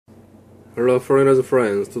Hello foreigners and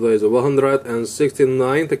friends, today is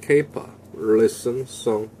 169th K-pop. Listen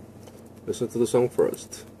to the song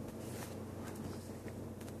first.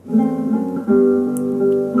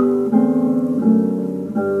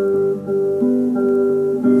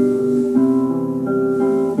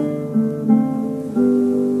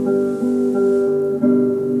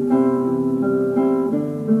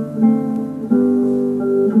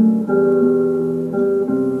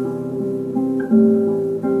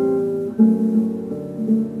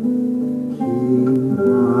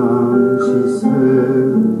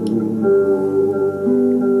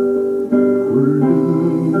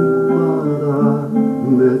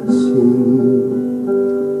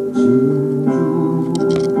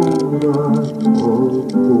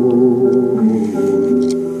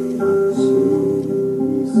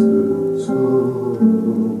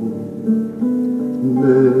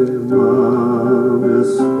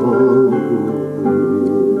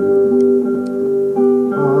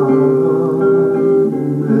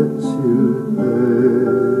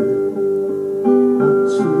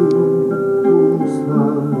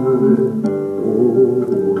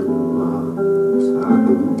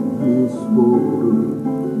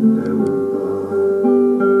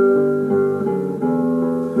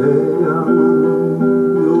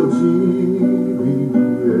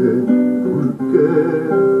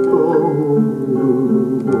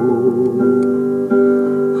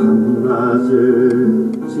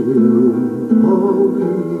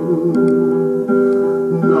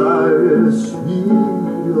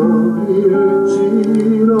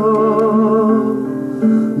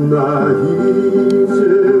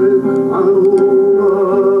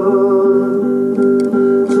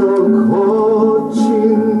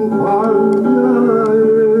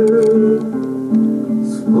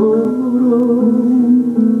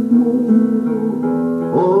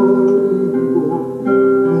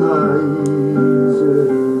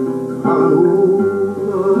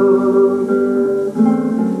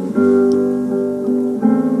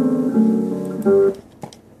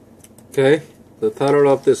 Okay, the title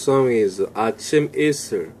of this song is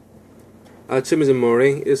아침이슬. 아침 is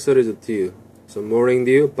morning, 이슬 is dew. So Morning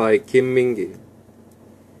Dew by Kim Min-gi.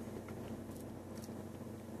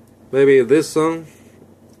 Maybe this song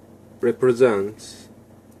represents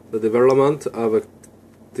the development of a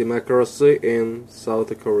democracy in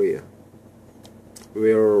South Korea,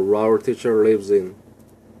 where Raoul teacher lives in.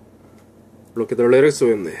 Look at the lyrics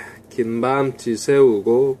with me. 긴 밤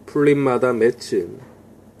지새우고 풀잎마다 맺힌.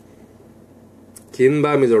 긴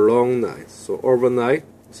밤 is a long night, so overnight.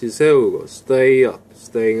 지새우고,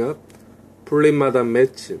 staying up. 풀잎마다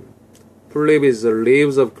맺힌. 풀잎 is the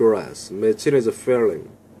leaves of grass. 맺힌 is a filling.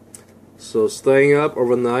 So staying up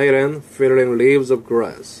overnight and filling leaves of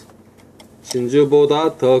grass.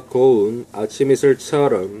 진주보다 더 고운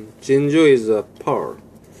아침이슬처럼. 진주 is a pearl.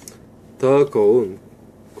 더 고운.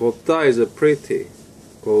 곱다 is a pretty.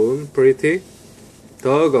 고운, pretty.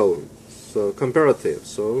 더 고운. So comparative.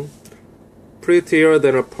 So prettier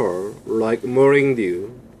than a pearl, like morning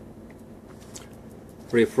dew.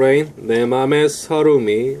 Refrain, 내 맘에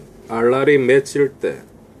서름이 알알이 맺힐 때.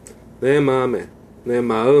 내 마음에,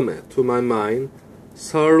 to my mind.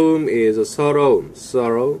 서름 is 서러움,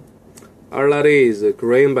 sorrow. 알알이 is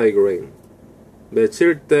grain by grain.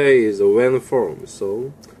 맺힐 때 is when forms,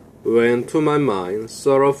 so when to my mind,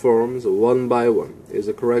 sorrow forms one by one is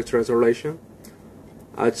the correct translation.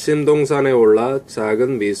 아침 동산에 올라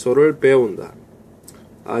작은 미소를 배운다.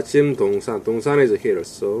 아침 동산 is here,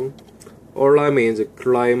 so 올라 means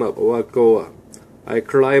climb up or go up. I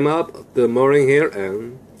climb up the morning hill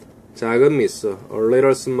and 작은 미소, a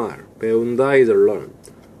little smile. 배운다 is learn.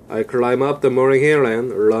 I climb up the morning hill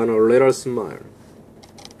and learn a little smile.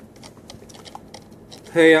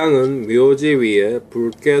 태양은 묘지위에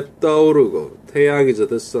붉게 떠오르고. 태양 is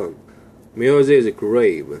the sun. 묘지 is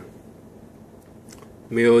grave.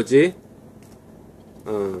 묘지,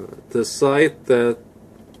 the site that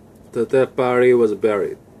the dead body was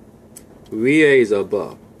buried. 위에 is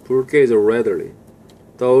above. 붉게 is readily.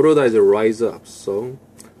 떠오르다 is rise up. So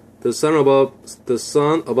the sun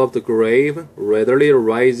above the grave readily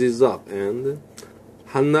rises up, and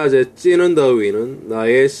한낮에 찌는 더위는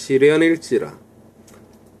나의 시련일지라.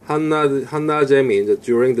 한낮에 means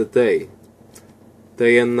during the day.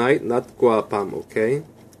 Day and night, 낮과 밤, okay?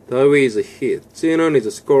 더위 is heat. 찌는 is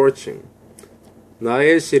scorching.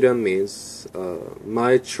 나의 시련 means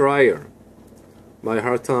my trial, my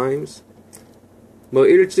hard times. 뭐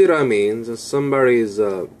일지라 means somebody is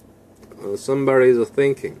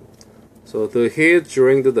thinking. So the heat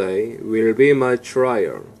during the day will be my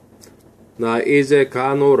trial. 나 이제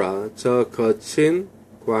가노라 저 거친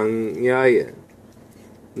광야에.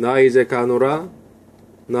 나 이제 가노라.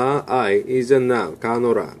 나 I 이제 now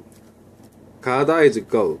가노라. 가다 is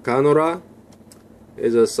go. 가노라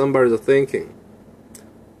is somebody's thinking.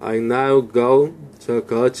 I now go. 저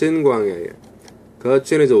거친 광야에.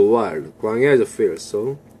 거친 is wild. 광야 is field.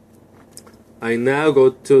 So I now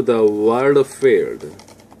go to the wild field.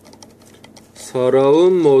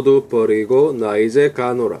 서러움 모두 버리고 나 이제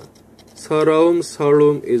가노라. 서러움,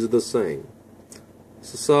 설움 is the same.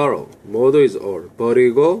 Sorrow, 모두 is all.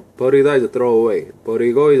 버리고, 버리다 is throw away.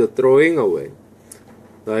 버리고 is throwing away.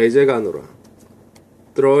 나 이제 가노라.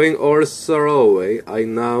 Throwing all sorrow away, I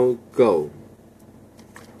now go.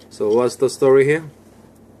 So what's the story here?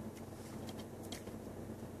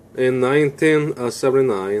 In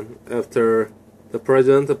 1979, after the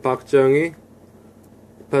president Park Chung-hee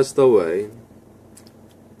passed away,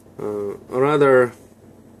 another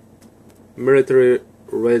military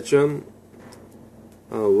regime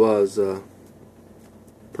was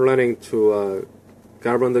planning to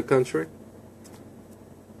govern the country.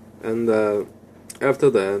 And after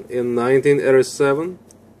that, in 1987,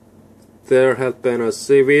 there had been a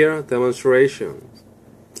severe demonstration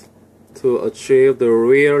to achieve the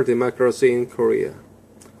real democracy in Korea.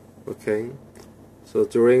 Okay, so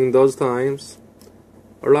during those times,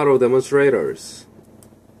 a lot of demonstrators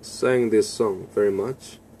sang this song very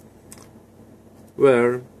much.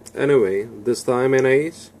 Well, anyway, this time and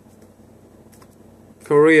age,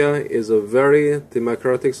 Korea is a very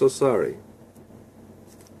democratic society.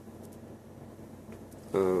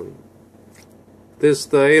 This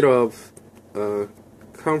state of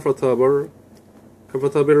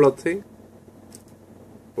comfortability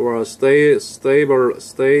or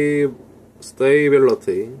stability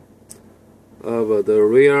of the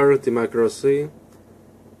real democracy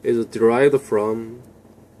is derived from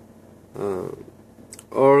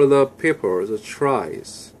all the people's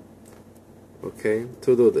tries, okay,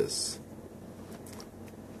 to do this.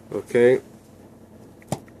 Okay,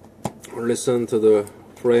 listen to the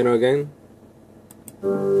refrain again.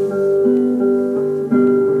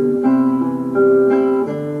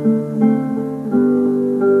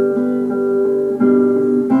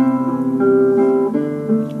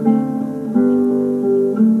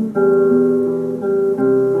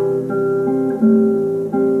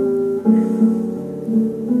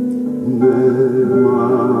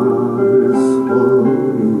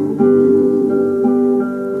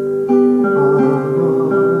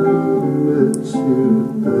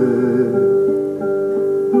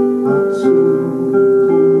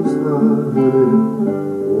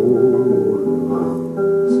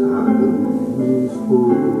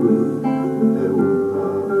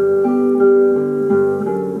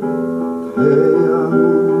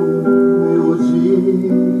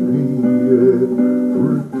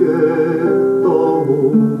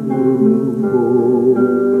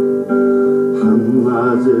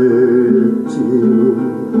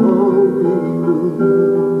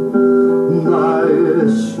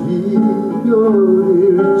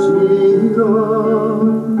 시련일지라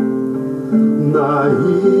나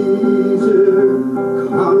이제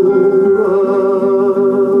가노라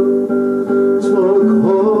저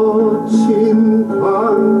거친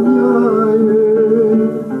광야에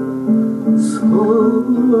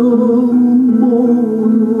서러움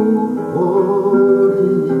모두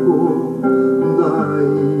버리고 나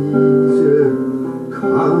이제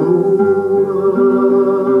가노라.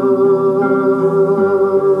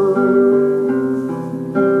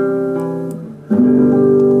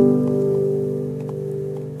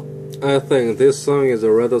 I think this song is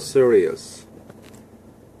rather serious,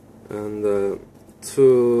 and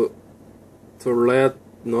to let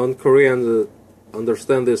non-Koreans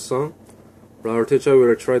understand this song, our teacher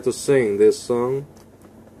will try to sing this song,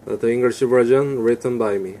 the English version written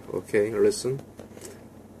by me. Okay, listen.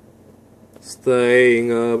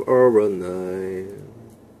 Staying up overnight,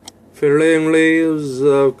 feeling leaves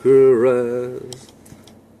of grass,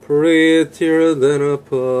 prettier than a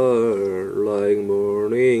pearl, like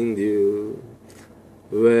morning dew,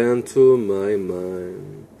 when to my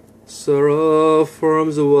mind sorrow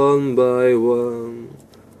forms one by one.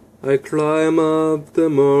 I climb up the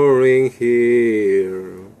morning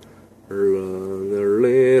hill, run a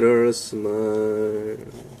little smile.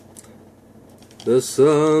 The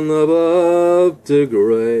sun above the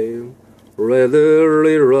grave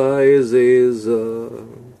readily rises up.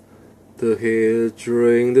 The heat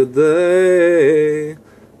during the day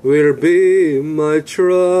will be my trial.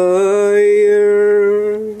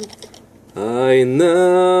 I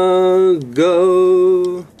now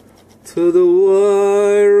go to the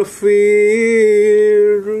wild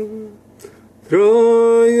field.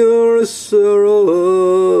 Throw your sorrow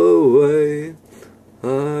away.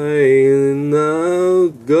 I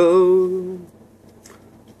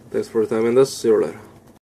Thanks for your time and see you later.